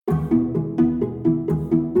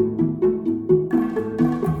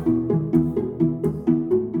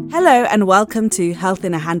Hello and welcome to Health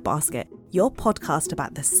in a Handbasket, your podcast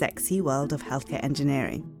about the sexy world of healthcare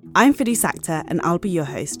engineering. I'm Firdous Akhtar and I'll be your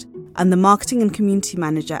host. I'm the Marketing and Community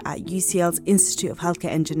Manager at UCL's Institute of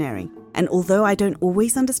Healthcare Engineering. And although I don't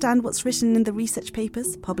always understand what's written in the research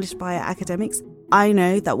papers published by our academics, I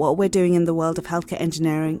know that what we're doing in the world of healthcare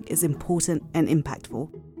engineering is important and impactful.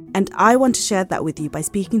 And I want to share that with you by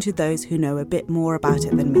speaking to those who know a bit more about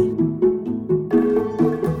it than me.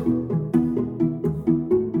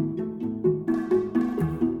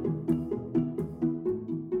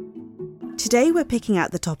 Today we're picking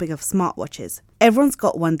out the topic of smartwatches. Everyone's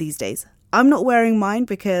got one these days. I'm not wearing mine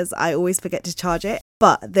because I always forget to charge it,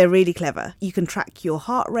 but they're really clever. You can track your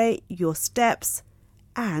heart rate, your steps,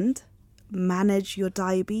 and manage your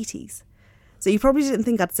diabetes. So you probably didn't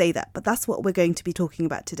think I'd say that, but that's what we're going to be talking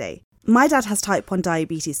about today. My dad has type 1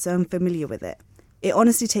 diabetes, so I'm familiar with it. It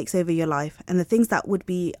honestly takes over your life, and the things that would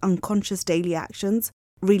be unconscious daily actions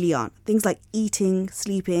really aren't. Things like eating,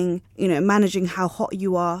 sleeping, managing how hot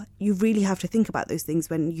you are. You really have to think about those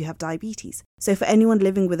things when you have diabetes. So for anyone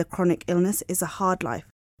living with a chronic illness, it's a hard life.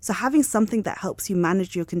 So having something that helps you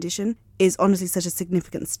manage your condition is honestly such a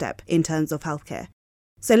significant step in terms of healthcare.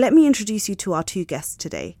 So let me introduce you to our two guests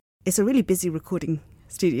today. It's a really busy recording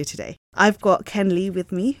studio today. I've got Ken Lee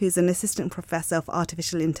with me, who's an assistant professor of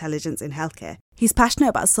artificial intelligence in healthcare. He's passionate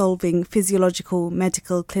about solving physiological,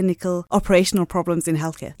 medical, clinical, operational problems in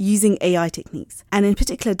healthcare using AI techniques, and in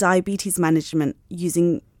particular diabetes management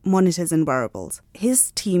using monitors and wearables.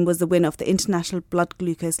 His team was the winner of the International Blood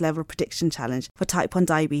Glucose Level Prediction Challenge for type 1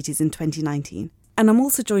 diabetes in 2019. And I'm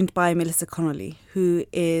also joined by Melissa Connolly, who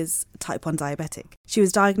is type 1 diabetic. She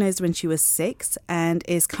was diagnosed when she was 6 and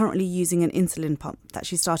is currently using an insulin pump that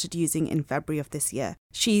she started using in February of this year.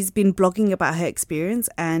 She's been blogging about her experience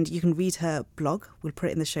and you can read her blog. We'll put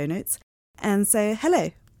it in the show notes. And so,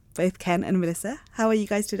 hello, both Ken and Melissa. How are you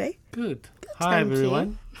guys today? Good. Hi,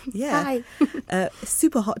 everyone. Yeah. Hi.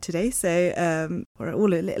 Super hot today, so we're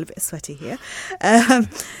all a little bit sweaty here.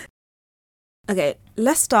 Okay,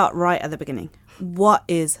 let's start right at the beginning. What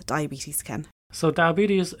is diabetes, Ken? So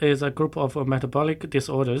diabetes is a group of metabolic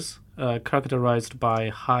disorders characterized by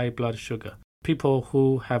high blood sugar. People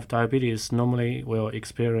who have diabetes normally will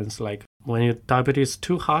experience, when your diabetes is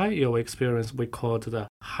too high, you'll experience we call the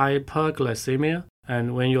hyperglycemia.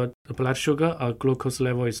 And when your blood sugar or glucose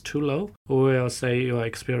level is too low, we will say you'll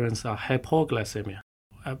experience a hypoglycemia.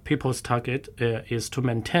 People's target is to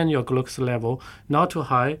maintain your glucose level not too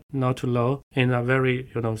high, not too low, in a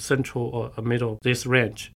very central or middle, this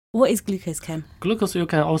range. What is glucose, Ken? Glucose, you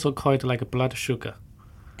can also call it like blood sugar.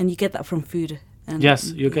 And you get that from food?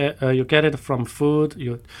 Yes, you get it from food.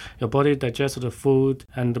 Your body digests the food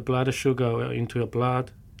and the blood sugar into your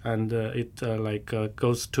blood, and it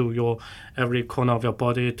goes to your every corner of your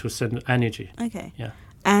body to send energy. Okay. Yeah.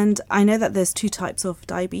 And I know that there's two types of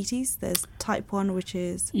diabetes. There's type 1, which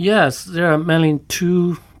is... Yes, there are mainly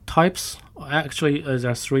two types. Actually,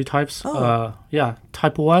 there are three types. Oh.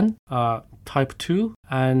 Type 1, type 2,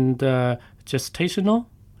 and gestational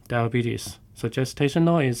diabetes. So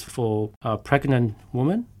gestational is for pregnant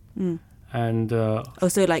women. Mm. And so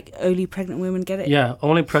only pregnant women get it? Yeah,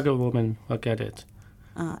 only pregnant women will get it.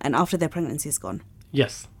 And after their pregnancy is gone?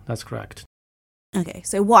 Yes, that's correct. Okay,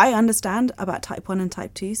 so what I understand about type 1 and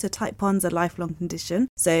type 2, so type 1's a lifelong condition.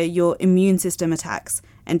 So your immune system attacks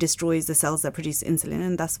and destroys the cells that produce insulin,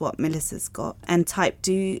 and that's what Melissa's got. And type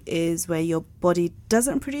 2 is where your body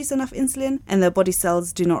doesn't produce enough insulin and the body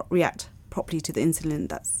cells do not react properly to the insulin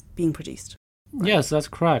that's being produced. Right? Yes, that's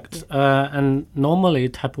correct. Yeah. And normally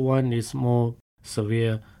type 1 is more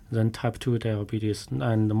severe than type 2 diabetes,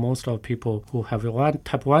 and most of people who have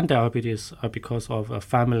type 1 diabetes are because of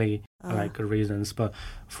family reasons. But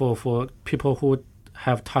for people who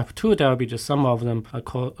have type 2 diabetes, some of them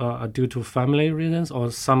are due to family reasons,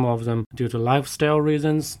 or some of them due to lifestyle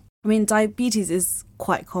reasons. I mean, diabetes is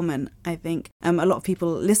quite common, I think. A lot of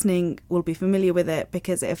people listening will be familiar with it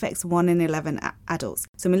because it affects 1 in 11 adults.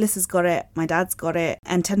 So Melissa's got it, my dad's got it,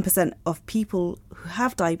 and 10% of people who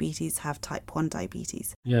have diabetes have type 1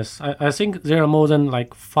 diabetes. Yes, I think there are more than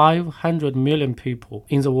 500 million people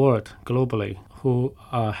in the world globally who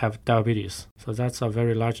have diabetes. So that's a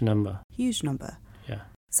very large number. Huge number. Yeah.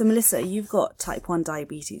 So Melissa, you've got type 1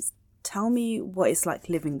 diabetes. Tell me what it's like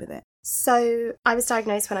living with it. So I was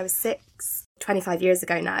diagnosed when I was 6, 25 years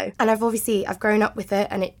ago now. And I've grown up with it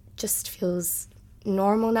and it just feels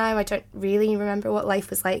normal now. I don't really remember what life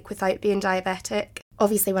was like without being diabetic.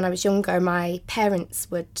 Obviously, when I was younger, my parents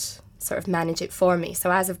would sort of manage it for me.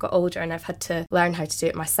 So as I've got older and I've had to learn how to do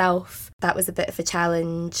it myself, that was a bit of a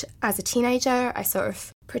challenge. As a teenager, I sort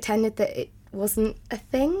of pretended that it wasn't a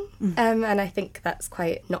thing. And I think that's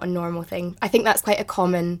quite not a normal thing. I think that's quite a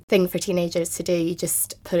common thing for teenagers to do. You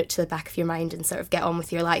just put it to the back of your mind and sort of get on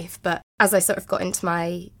with your life. But as I sort of got into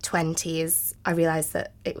my 20s, I realised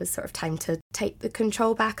that it was sort of time to take the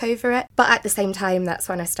control back over it. But at the same time, that's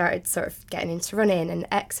when I started sort of getting into running and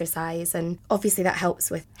exercise. And obviously that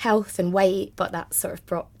helps with health and weight, but that sort of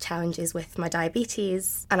brought challenges with my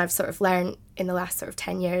diabetes. And I've sort of learned in the last sort of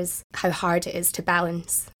 10 years how hard it is to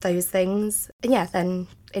balance those things. And yeah, then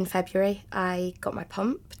in February, I got my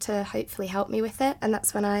pump to hopefully help me with it. And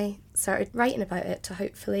that's when I started writing about it to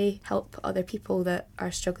hopefully help other people that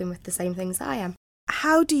are struggling with the same things that I am.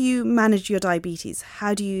 How do you manage your diabetes?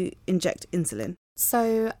 How do you inject insulin?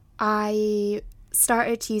 So I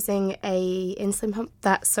started using a insulin pump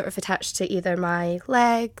that's sort of attached to either my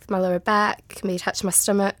leg, my lower back, can be attached to my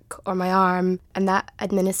stomach or my arm, and that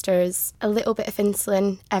administers a little bit of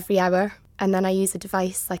insulin every hour. And then I use a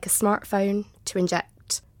device like a smartphone to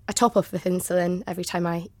inject a top-up of insulin every time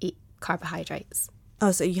I eat carbohydrates.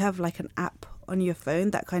 Oh, so you have like an app on your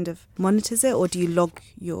phone that kind of monitors it, or do you log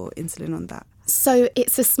your insulin on that? So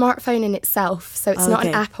it's a smartphone in itself, so it's not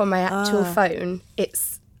an app on my actual phone.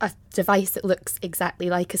 It's a device that looks exactly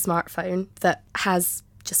like a smartphone that has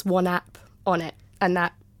just one app on it, and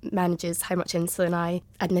that manages how much insulin I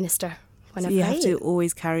administer whenever So you I have eat. to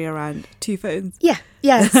always carry around 2 phones? Yeah.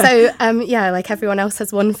 So, like everyone else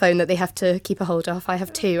has one phone that they have to keep a hold of. I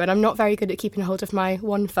have 2, and I'm not very good at keeping a hold of my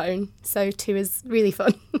one phone, so 2 is really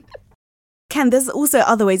fun. Ken, there's also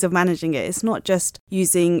other ways of managing it. It's not just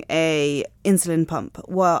using a insulin pump.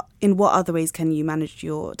 In what other ways can you manage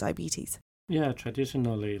your diabetes? Yeah,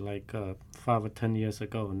 traditionally, like 5 or 10 years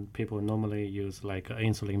ago, people normally use like an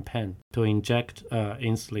insulin pen to inject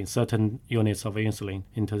insulin, certain units of insulin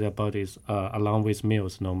into their bodies along with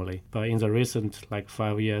meals normally. But in the recent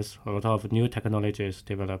 5 years, a lot of new technologies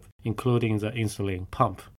developed, including the insulin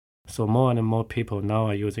pump. So more and more people now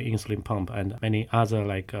are using insulin pump and many other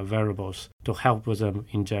variables to help them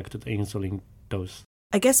inject the insulin dose.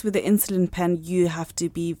 I guess with the insulin pen, you have to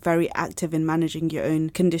be very active in managing your own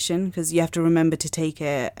condition because you have to remember to take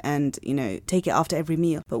it and, take it after every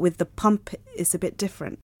meal. But with the pump, it's a bit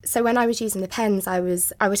different. So when I was using the pens, I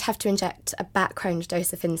would have to inject a background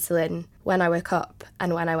dose of insulin when I woke up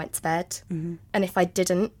and when I went to bed. Mm-hmm. And if I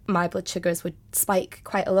didn't, my blood sugars would spike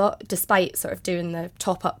quite a lot, despite sort of doing the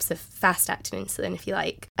top-ups of fast-acting insulin, if you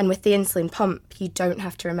like. And with the insulin pump, you don't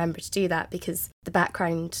have to remember to do that because the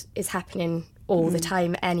background is happening all the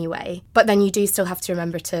time anyway. But then you do still have to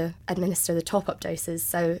remember to administer the top-up doses.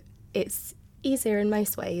 So it's easier in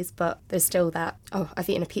most ways, but there's still that, I've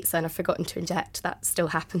eaten a pizza and I've forgotten to inject. That still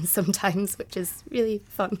happens sometimes, which is really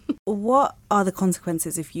fun. What are the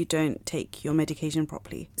consequences if you don't take your medication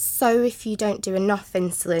properly? So if you don't do enough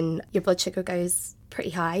insulin, your blood sugar goes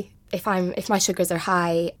pretty high. If my sugars are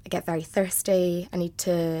high, I get very thirsty. I need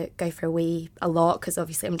to go for a wee a lot because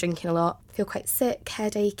obviously I'm drinking a lot. I feel quite sick,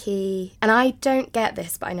 headachy. And I don't get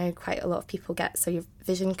this, but I know quite a lot of people get, so your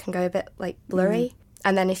vision can go a bit blurry.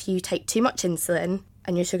 And then if you take too much insulin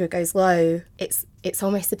and your sugar goes low, it's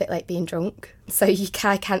almost a bit like being drunk. So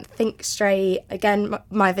I can't think straight. Again,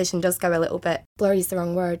 my vision does go a little bit, blurry is the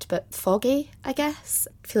wrong word, but foggy, I guess.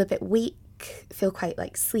 I feel a bit weak, feel quite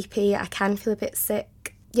sleepy. I can feel a bit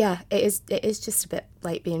sick. Yeah, it is just a bit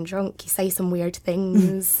like being drunk. You say some weird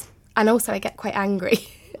things. And also I get quite angry.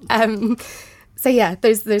 So yeah,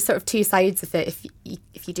 there's sort of 2 sides of it.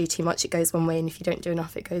 If you do too much, it goes one way, and if you don't do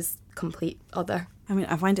enough, it goes complete other. I mean,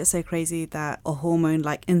 I find it so crazy that a hormone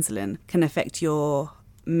like insulin can affect your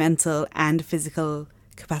mental and physical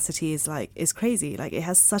capacity is crazy. It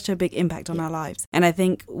has such a big impact on our lives. And I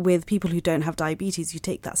think with people who don't have diabetes, you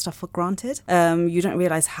take that stuff for granted. You don't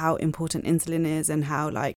realize how important insulin is and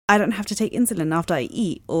how I don't have to take insulin after I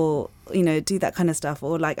eat or, do that kind of stuff.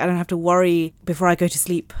 Or I don't have to worry before I go to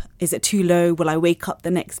sleep. Is it too low? Will I wake up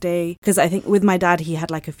the next day? Because I think with my dad, he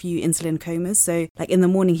had a few insulin comas. So in the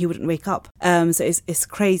morning, he wouldn't wake up. So it's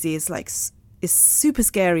crazy. It's super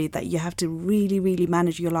scary that you have to really, really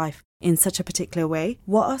manage your life in such a particular way.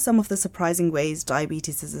 What are some of the surprising ways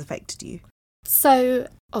diabetes has affected you? So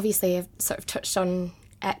obviously I've sort of touched on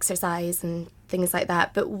exercise and things like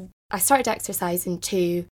that, but I started exercising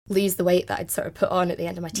to lose the weight that I'd sort of put on at the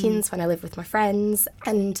end of my teens when I lived with my friends.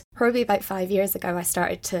 And probably about 5 years ago, I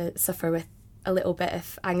started to suffer with a little bit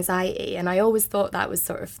of anxiety, and I always thought that was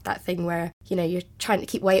sort of that thing where you're trying to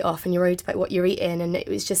keep weight off and you're worried about what you're eating, and it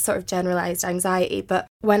was just sort of generalised anxiety. But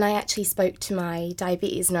when I actually spoke to my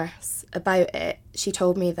diabetes nurse about it, she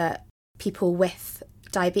told me that people with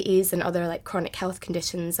diabetes and other chronic health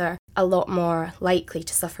conditions are a lot more likely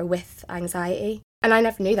to suffer with anxiety. And I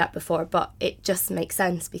never knew that before, but it just makes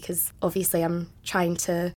sense because obviously I'm trying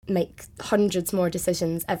to make hundreds more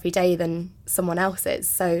decisions every day than someone else is.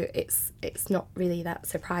 So it's not really that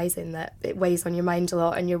surprising that it weighs on your mind a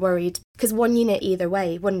lot and you're worried. Because one unit either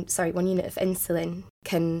way, one unit of insulin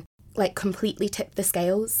can like completely tip the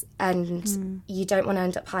scales, and you don't want to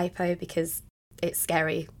end up hypo because it's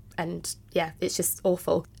scary. And yeah, it's just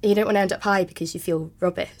awful. You don't want to end up high because you feel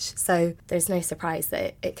rubbish. So there's no surprise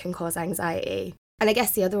that it can cause anxiety. And I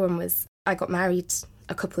guess the other one was I got married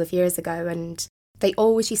a couple of years ago, and they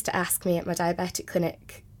always used to ask me at my diabetic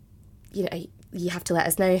clinic, you know, you have to let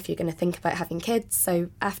us know if you're going to think about having kids. So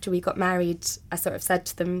after we got married, I sort of said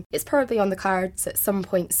to them, it's probably on the cards at some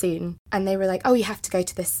point soon. And they were like, oh, you have to go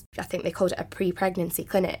to this, I think they called it a pre-pregnancy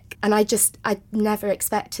clinic. And I never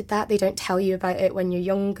expected that. They don't tell you about it when you're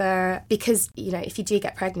younger because, you know, if you do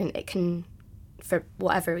get pregnant, it can, for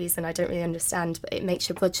whatever reason, I don't really understand, but it makes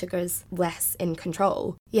your blood sugars less in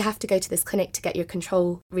control. You have to go to this clinic to get your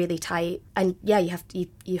control really tight. And yeah,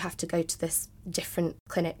 you have to go to this different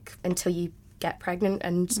clinic until you get pregnant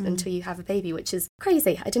and until you have a baby, which is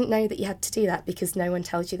crazy. I didn't know that you had to do that because no one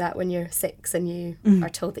tells you that when you're 6 and you are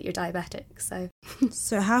told that you're diabetic.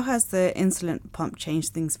 So how has the insulin pump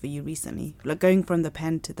changed things for you recently, like going from the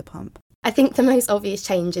pen to the pump? I think the most obvious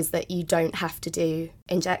change is that you don't have to do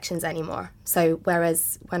injections anymore. So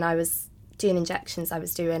whereas when I was doing injections, I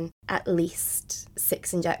was doing at least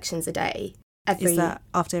 6 injections a day. Is that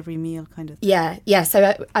after every meal kind of? Yeah.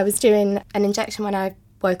 So I was doing an injection when I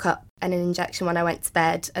woke up and an injection when I went to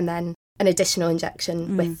bed, and then an additional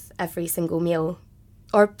injection with every single meal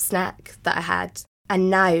or snack that I had. And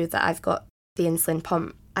now that I've got the insulin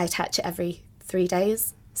pump, I attach it every 3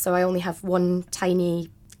 days. So I only have one tiny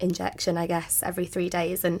injection, I guess, every 3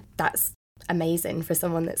 days. And that's amazing for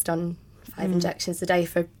someone that's done 5 injections a day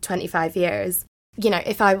for 25 years. You know,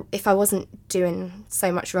 if I wasn't doing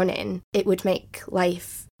so much running, it would make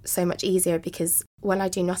life so much easier because when I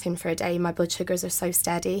do nothing for a day, my blood sugars are so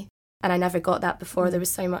steady. And I never got that before. There was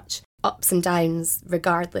so much ups and downs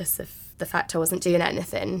regardless of the fact I wasn't doing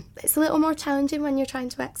anything. It's a little more challenging when you're trying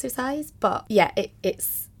to exercise. But yeah, it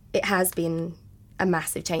has been a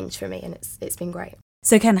massive change for me, and it's been great.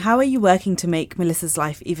 So Ken, how are you working to make Melissa's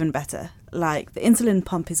life even better? Like, the insulin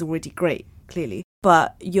pump is already great, clearly,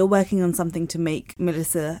 but you're working on something to make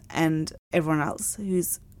Melissa and everyone else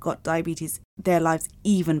who's got diabetes, their lives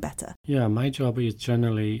even better. Yeah, my job is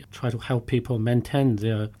generally try to help people maintain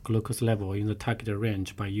their glucose level in the targeted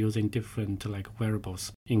range by using different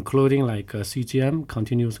wearables, including CGM,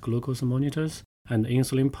 continuous glucose monitors, and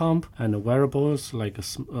insulin pump, and wearables like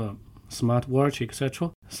smartwatch,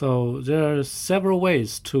 etc. So there are several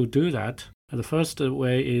ways to do that. The first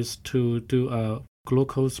way is to do a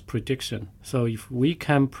glucose prediction. So if we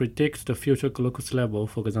can predict the future glucose level,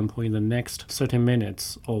 for example, in the next 30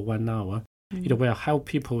 minutes or 1 hour, it will help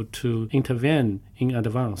people to intervene in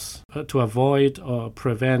advance to avoid or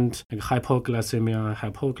prevent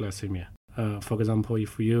hypoglycemia. For example,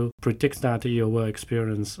 if you predict that you will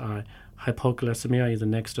experience hypoglycemia in the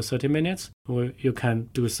next 30 minutes, you can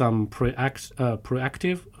do some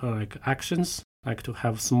proactive actions, like to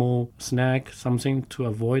have small snack, something to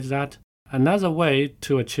avoid that. Another way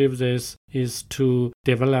to achieve this is to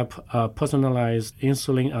develop a personalized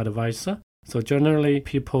insulin advisor. So generally,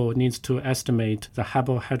 people need to estimate the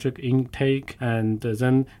carbohydrate intake and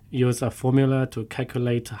then use a formula to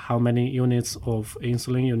calculate how many units of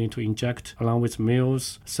insulin you need to inject along with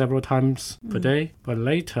meals several times per day. But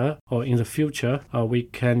later or in the future, we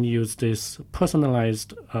can use this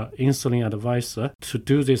personalized insulin advisor to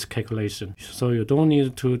do this calculation. So you don't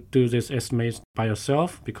need to do this estimate by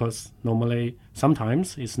yourself because normally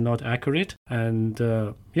sometimes it's not accurate. And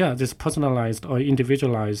this personalized or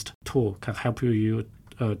individualized tool can help you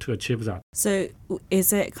to achieve that. So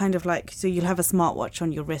is it kind of like, so you'll have a smartwatch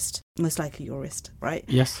on your wrist, most likely your wrist, right?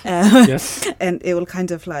 Yes. Yes. And it will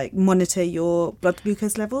kind of monitor your blood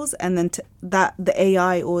glucose levels, and then that the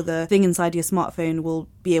AI or the thing inside your smartphone will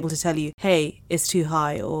be able to tell you, hey, it's too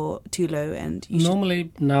high or too low, and you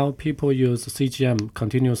normally now people use CGM,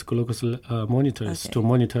 continuous glucose monitors, to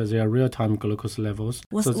monitor their real-time glucose levels.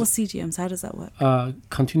 What's CGMs? How does that work?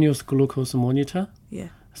 Continuous glucose monitor. Yeah.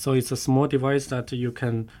 So it's a small device that you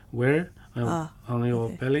can wear on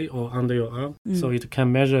your belly or under your arm. So it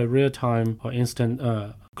can measure real-time or instant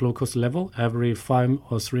glucose level every 5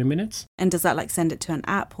 or 3 minutes. And does that like send it to an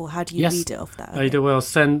app, or how do you Yes. read it off that? It will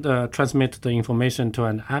transmit the information to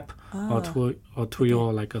an app or to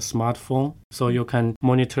your like a smartphone, so you can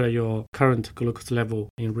monitor your current glucose level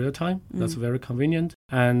in real time. That's very convenient.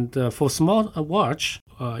 And for smart watch,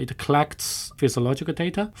 it collects physiological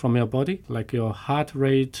data from your body, like your heart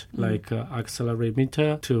rate, like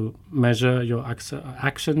accelerometer to measure your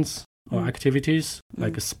actions or activities,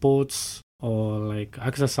 like sports or like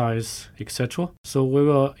exercise, etc. So we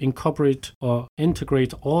will incorporate or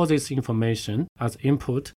integrate all this information as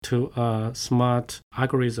input to a smart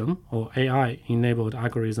algorithm or AI-enabled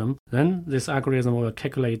algorithm. Then this algorithm will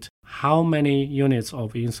calculate how many units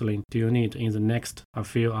of insulin do you need in the next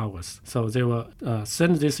few hours. So they will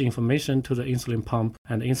send this information to the insulin pump,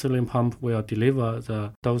 and the insulin pump will deliver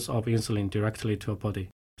the dose of insulin directly to your body.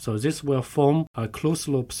 So this will form a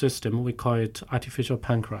closed-loop system. We call it artificial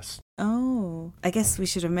pancreas. Oh, I guess we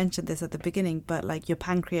should have mentioned this at the beginning, but like your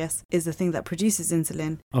pancreas is the thing that produces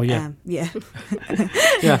insulin. Oh, yeah. Yeah.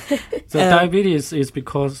 Yeah. The diabetes is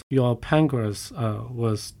because your pancreas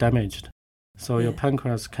was damaged. So your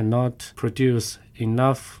pancreas cannot produce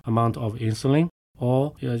enough amount of insulin,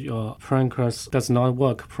 or your pancreas does not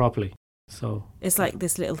work properly. So It's like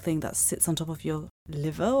this little thing that sits on top of your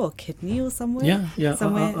liver or kidney or somewhere. yeah.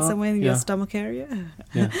 Somewhere in your yeah. stomach area.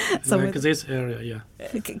 Yeah. Somewhere. Like this area, yeah.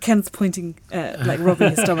 Ken's pointing, like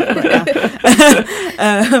rubbing his stomach right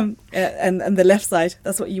now. And the left side,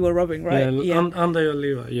 that's what you were rubbing, right? Yeah, under your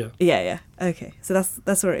liver, yeah. Yeah. Okay, so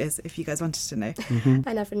that's where it is, if you guys wanted to know. Mm-hmm.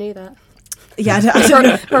 I never knew that. Yeah, I don't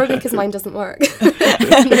know. Probably because mine doesn't work.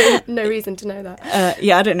 No reason to know that.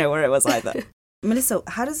 Yeah, I don't know where it was either. Melissa,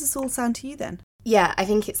 how does this all sound to you then? Yeah, I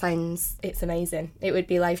think it's amazing. It would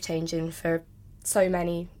be life-changing for so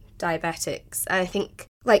many diabetics. And I think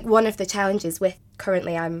like one of the challenges with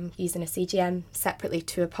currently I'm using a CGM separately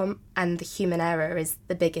to a pump, and the human error is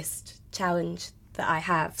the biggest challenge that I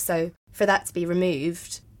have. So for that to be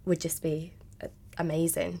removed would just be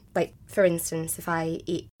amazing. Like for instance, if I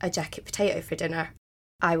eat a jacket potato for dinner,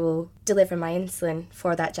 I will deliver my insulin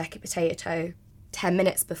for that jacket potato 10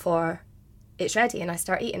 minutes before it's ready and I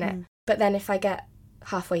start eating it. But then if I get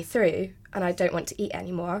halfway through and I don't want to eat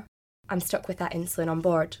anymore, I'm stuck with that insulin on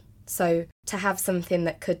board. So to have something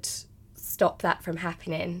that could stop that from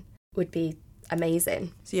happening would be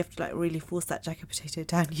amazing. So you have to like really force that jacket potato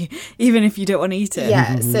down you, even if you don't want to eat it.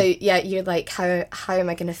 Yeah, so yeah, you're like, how am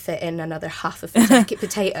I going to fit in another half of a jacket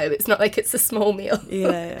potato? It's not like it's a small meal.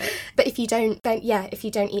 Yeah. But if you don't, then yeah, if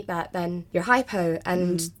you don't eat that, then you're hypo,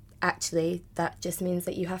 and actually that just means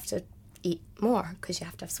that you have to eat more because you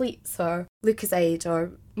have to have sweets or Lucozade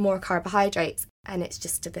or more carbohydrates, and it's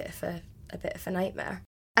just a bit of a nightmare.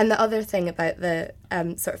 And the other thing about the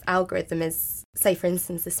sort of algorithm is, say for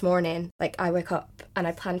instance this morning, like I woke up and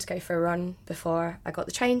I planned to go for a run before I got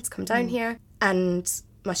the train to come down here, and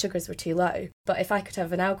my sugars were too low. But if I could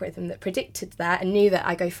have an algorithm that predicted that and knew that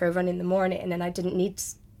I go for a run in the morning and I didn't need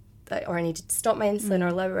or I needed to stop my insulin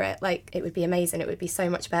or lower it, like it would be amazing. It would be so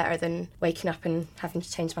much better than waking up and having to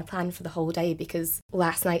change my plan for the whole day because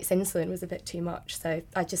last night's insulin was a bit too much. So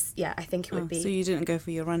I think it would be... So you didn't go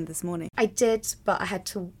for your run this morning? I did, but I had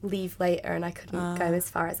to leave later and I couldn't go as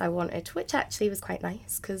far as I wanted, which actually was quite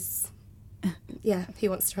nice because, yeah, who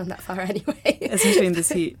wants to run that far anyway? Especially in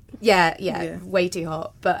this heat. Yeah, way too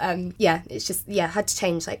hot. But it's just, I had to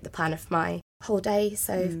change like the plan of my whole day.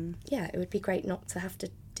 So it would be great not to have to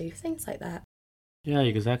do things like that. Yeah,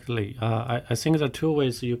 exactly. I think there are two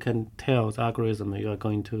ways you can tell the algorithm you are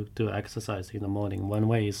going to do exercise in the morning. One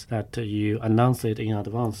way is that you announce it in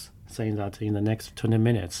advance, saying that in the next 20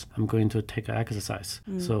 minutes, I'm going to take an exercise.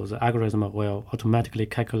 So the algorithm will automatically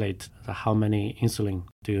calculate how many insulin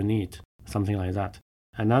do you need, something like that.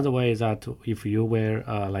 Another way is that if you wear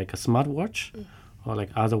like a smartwatch, or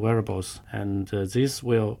like other wearables, and this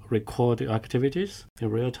will record your activities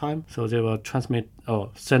in real time. So they will transmit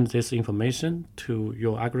or send this information to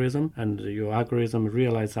your algorithm, and your algorithm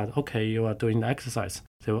realize that, okay, you are doing the exercise.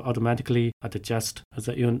 They will automatically adjust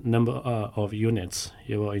the number of units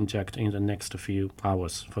you will inject in the next few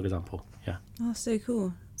hours, for example. Yeah. Oh, so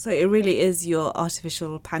cool. So it really is your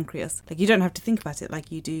artificial pancreas. Like you don't have to think about it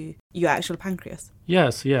like you do your actual pancreas.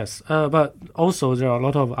 Yes. But also there are a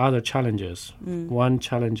lot of other challenges. One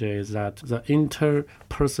challenge is that the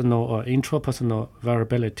interpersonal or intrapersonal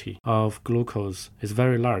variability of glucose is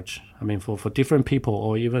very large. I mean, for different people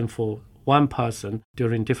or even for one person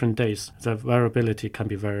during different days, the variability can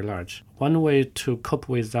be very large. One way to cope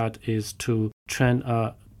with that is to train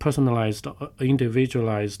a personalized,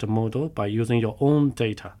 individualized model by using your own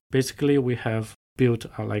data. Basically, we have build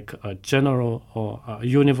like a general or a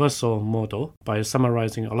universal model by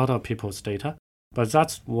summarizing a lot of people's data. But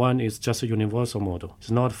that one is just a universal model.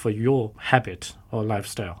 It's not for your habit or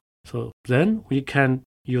lifestyle. So then we can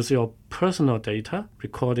use your personal data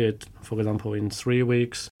recorded, for example, in 3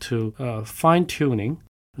 weeks to fine-tuning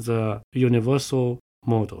the universal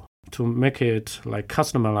model to make it like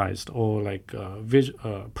customized or like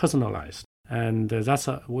personalized. And that's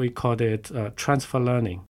we call it transfer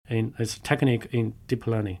learning. And it's a technique in deep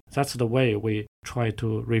learning. That's the way we try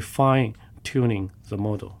to refine tuning the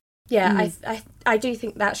model. Yeah, I do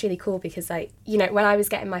think that's really cool because, like, you know, when I was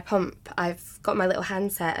getting my pump, I've got my little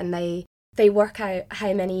handset and they work out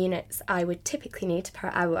how many units I would typically need per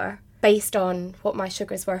hour based on what my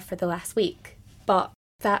sugars were for the last week. But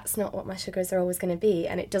that's not what my sugars are always going to be,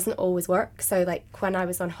 and it doesn't always work. So, like, when I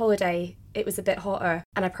was on holiday, it was a bit hotter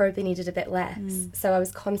and I probably needed a bit less. So I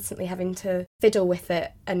was constantly having to fiddle with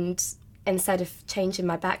it, and instead of changing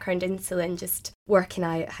my background insulin, just working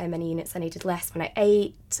out how many units I needed less when I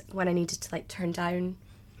ate, when I needed to like turn down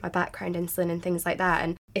my background insulin and things like that.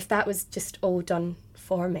 And if that was just all done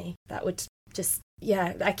for me, that would just,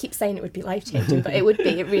 yeah, I keep saying it would be life-changing, but it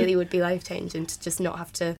really would be life-changing to just not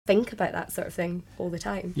have to think about that sort of thing all the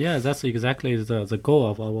time. Yeah, that's exactly the goal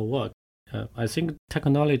of our work. I think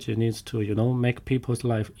technology needs to, make people's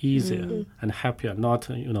life easier and happier, not,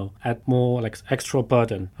 add more like extra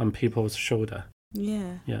burden on people's shoulder.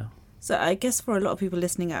 Yeah. Yeah. So I guess for a lot of people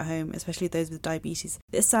listening at home, especially those with diabetes,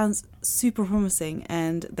 this sounds super promising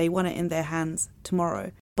and they want it in their hands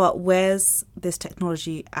tomorrow. But where's this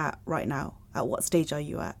technology at right now? At what stage are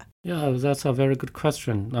you at? Yeah, that's a very good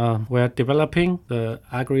question. We're developing the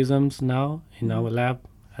algorithms now in our lab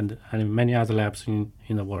and many other labs in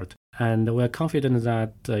the world. And we're confident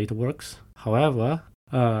that it works. However,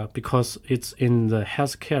 because it's in the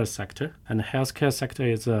healthcare sector, and the healthcare sector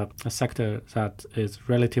is a sector that is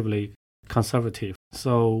relatively conservative.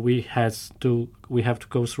 So we have to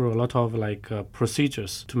go through a lot of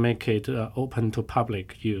procedures to make it open to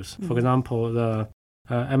public use. For example, the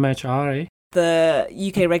MHRA, the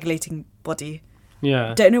UK regulating body.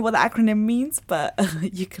 Yeah. Don't know what the acronym means, but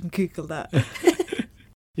you can Google that.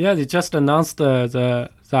 Yeah, they just announced that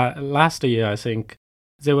last year, I think,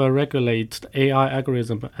 they will regulate AI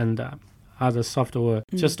algorithm and other software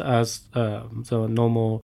just as the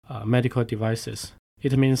normal medical devices.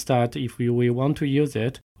 It means that if we want to use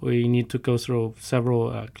it, we need to go through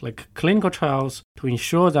several clinical trials to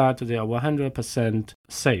ensure that they are 100%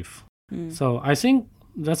 safe. So I think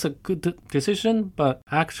that's a good decision, but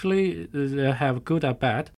actually they have good and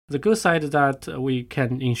bad. The good side is that we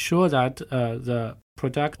can ensure that the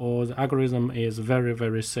product or the algorithm is very,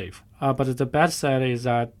 very safe. But the bad side is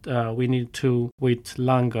that we need to wait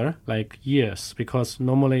longer, like years, because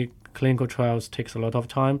normally clinical trials takes a lot of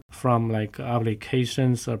time from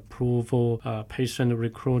applications, approval, patient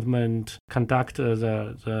recruitment, conduct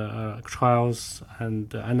the trials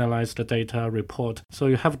and analyze the data, report. So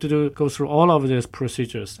you have to go through all of these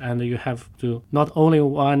procedures, and you have to not only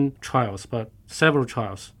one trials, but several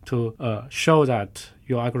trials to show that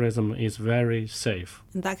your algorithm is very safe.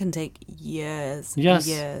 And that can take years. Yes.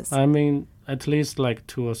 Years. I mean, at least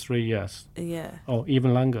 2 or 3 years. Yeah. Or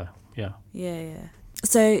even longer. Yeah. Yeah.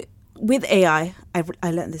 So with AI,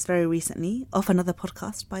 I learned this very recently off another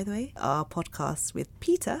podcast, by the way, our podcast with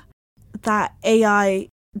Peter, that AI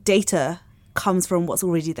data comes from what's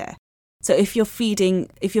already there. So if you're feeding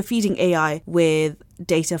AI with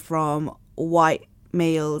data from white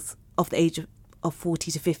males of the age of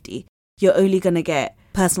 40 to 50, you're only going to get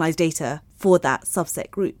personalized data for that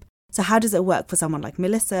subset group. So how does it work for someone like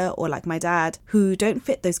Melissa or like my dad who don't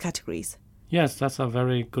fit those categories? Yes, that's a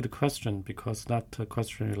very good question, because that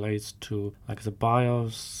question relates to the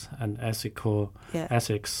bias and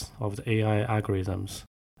ethics of the AI algorithms.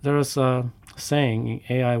 There is a saying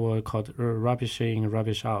in AI world called rubbish in,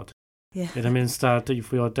 rubbish out. Yeah. It means that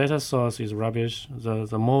if your data source is rubbish,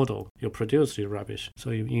 the model you produce is rubbish. So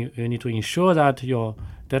you need to ensure that your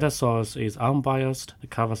data source is unbiased, it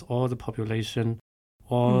covers all the population,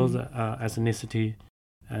 all the ethnicity,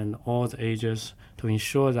 and all the ages, to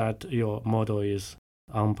ensure that your model is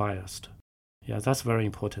unbiased. Yeah, that's very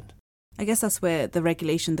important. I guess that's where the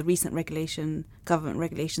recent regulation, government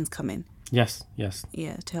regulations come in. Yes.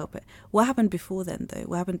 Yeah, to help it. What happened before then, though?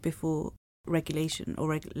 What happened before regulation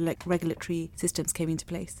or regulatory systems came into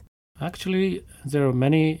place? Actually, there are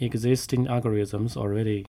many existing algorithms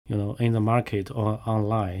already, in the market or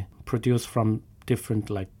online, produced from different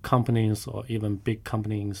companies or even big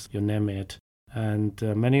companies, you name it. And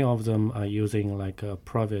many of them are using a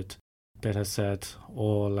private data set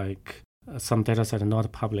or some data set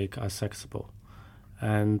not public accessible.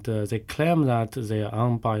 And they claim that they are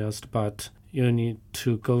unbiased, but you need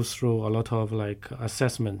to go through a lot of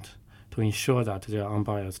assessment to ensure that they are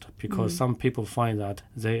unbiased, because some people find that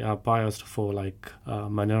they are biased for a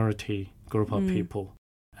minority group of people.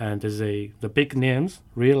 And the big names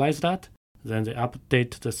realize that, then they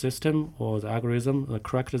update the system or the algorithm and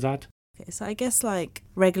correct that. Okay, so I guess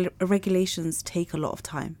regulations take a lot of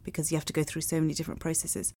time because you have to go through so many different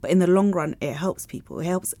processes. But in the long run, it helps people. It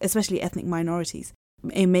helps especially ethnic minorities.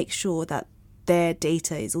 It makes sure that their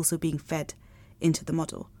data is also being fed into the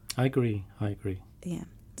model. I agree. Yeah.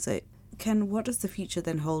 So, Ken, what does the future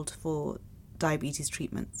then hold for diabetes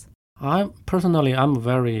treatments? I'm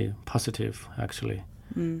very positive, actually.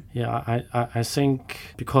 Yeah, I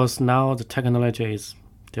think because now the technology is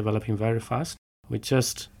developing very fast. We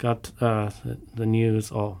just got the news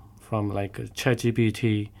from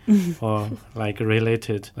ChatGPT or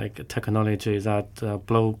related technology that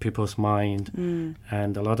blow people's mind,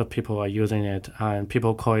 and a lot of people are using it, and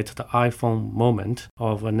people call it the iPhone moment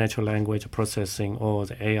of natural language processing or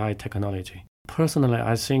the AI technology. Personally,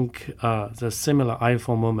 I think the similar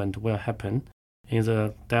iPhone moment will happen in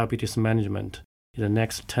the diabetes management in the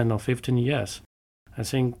next 10 or 15 years. I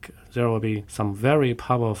think there will be some very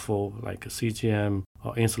powerful CGM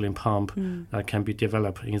or insulin pump that can be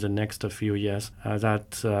developed in the next few years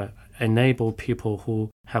that enable people who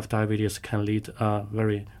have diabetes can lead a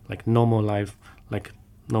very normal life, like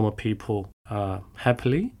normal people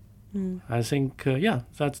happily. I think,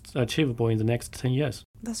 that's achievable in the next 10 years.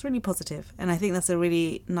 That's really positive. And I think that's a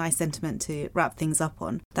really nice sentiment to wrap things up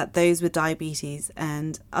on, that those with diabetes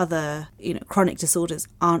and other chronic disorders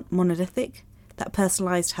aren't monolithic, that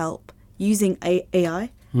personalised help using AI.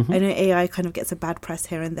 I know AI kind of gets a bad press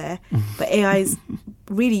here and there, but AI is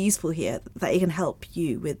really useful here, that it can help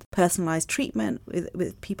you with personalised treatment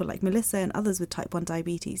with people like Melissa and others with type 1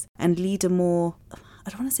 diabetes and lead a more,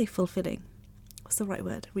 I don't want to say fulfilling, what's the right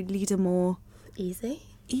word? We lead a more...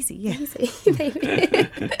 Easy, yeah. Easy, maybe.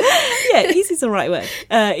 Yeah, easy is the right word.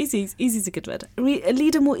 Easy is a good word.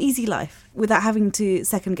 Lead a more easy life without having to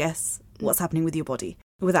second guess what's happening with your body,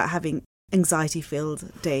 without having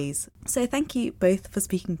anxiety-filled days. So thank you both for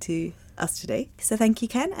speaking to us today. So thank you,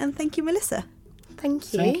 Ken, and thank you, Melissa.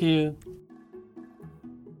 Thank you. Thank you.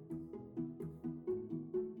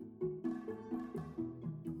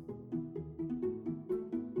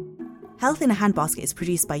 Health in a Handbasket is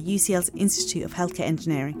produced by UCL's Institute of Healthcare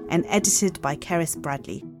Engineering and edited by Keris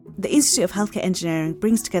Bradley. The Institute of Healthcare Engineering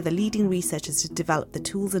brings together leading researchers to develop the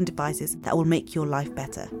tools and devices that will make your life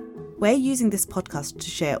better. We're using this podcast to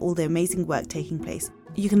share all the amazing work taking place.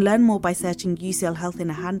 You can learn more by searching UCL Health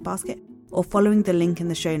in a Handbasket or following the link in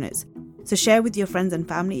the show notes. So share with your friends and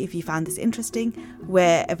family if you found this interesting.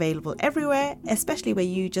 We're available everywhere, especially where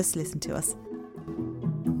you just listen to us.